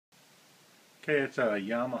Okay, it's a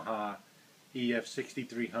YAMAHA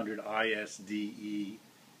EF6300iSDE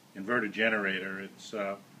inverter generator. It's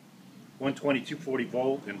 120 240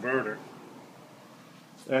 volt inverter.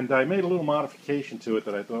 And I made a little modification to it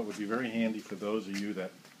that I thought would be very handy for those of you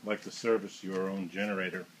that like to service your own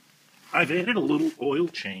generator. I've added a little oil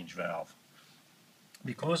change valve.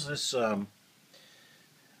 Because this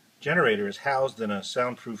generator is housed in a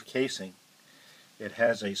soundproof casing, it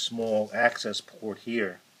has a small access port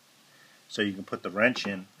here, so you can put the wrench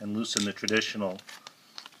in and loosen the traditional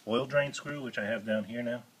oil drain screw, which I have down here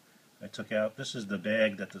now. I took out. This is the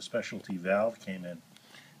bag that the specialty valve came in.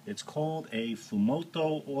 It's called a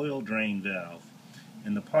Fumoto oil drain valve,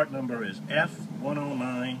 and the part number is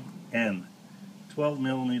F109N, 12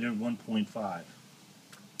 millimeter 1.5.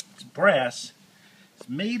 It's brass. It's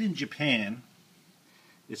made in Japan.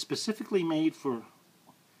 It's specifically made for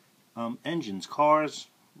engines, cars,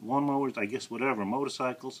 lawnmowers, I guess whatever,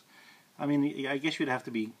 motorcycles. I mean, I guess you'd have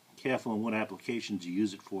to be careful in what applications you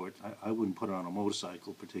use it for. I wouldn't put it on a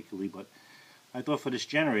motorcycle particularly, but I thought for this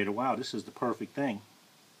generator, wow, this is the perfect thing.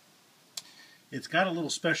 It's got a little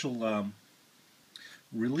special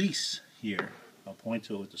release here. I'll point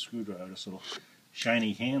to it with the screwdriver, this little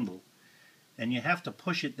shiny handle. And you have to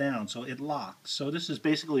push it down so it locks. So this is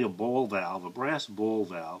basically a ball valve, a brass ball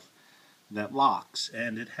valve that locks.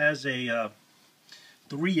 And it has a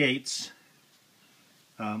 3/8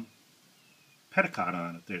 petticoat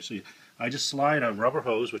on it there. So I just slide a rubber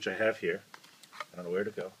hose, which I have here. I don't know where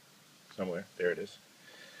to go. Somewhere. There it is.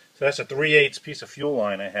 So that's a 3/8 piece of fuel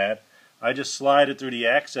line I had. I just slide it through the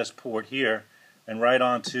access port here and right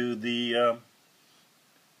onto the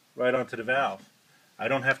valve. I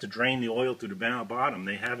don't have to drain the oil through the bottom.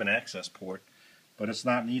 They have an access port, but it's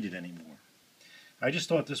not needed anymore. I just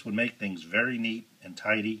thought this would make things very neat and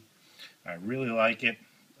tidy. I really like it.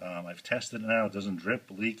 I've tested it now. It doesn't drip,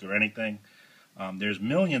 leak, or anything. There's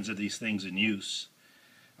millions of these things in use.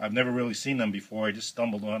 I've never really seen them before. I just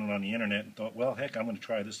stumbled on it on the internet and thought, well, heck, I'm going to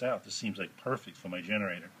try this out. This seems like perfect for my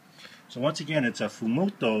generator. So once again, it's a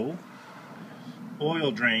Fumoto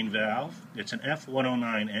oil drain valve. It's an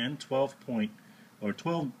F109N 12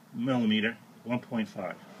 millimeter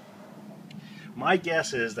 1.5. My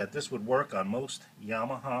guess is that this would work on most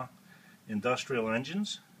Yamaha industrial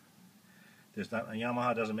engines.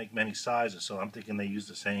 Yamaha doesn't make many sizes, so I'm thinking they use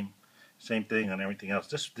the same thing on everything else.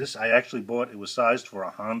 This I actually bought. It was sized for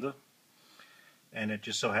a Honda, and it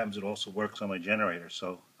just so happens it also works on my generator.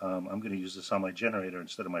 So I'm going to use this on my generator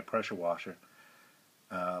instead of my pressure washer,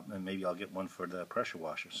 and maybe I'll get one for the pressure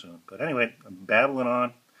washer soon. But anyway, I'm babbling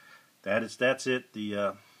on. That's it.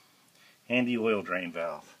 The handy oil drain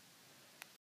valve.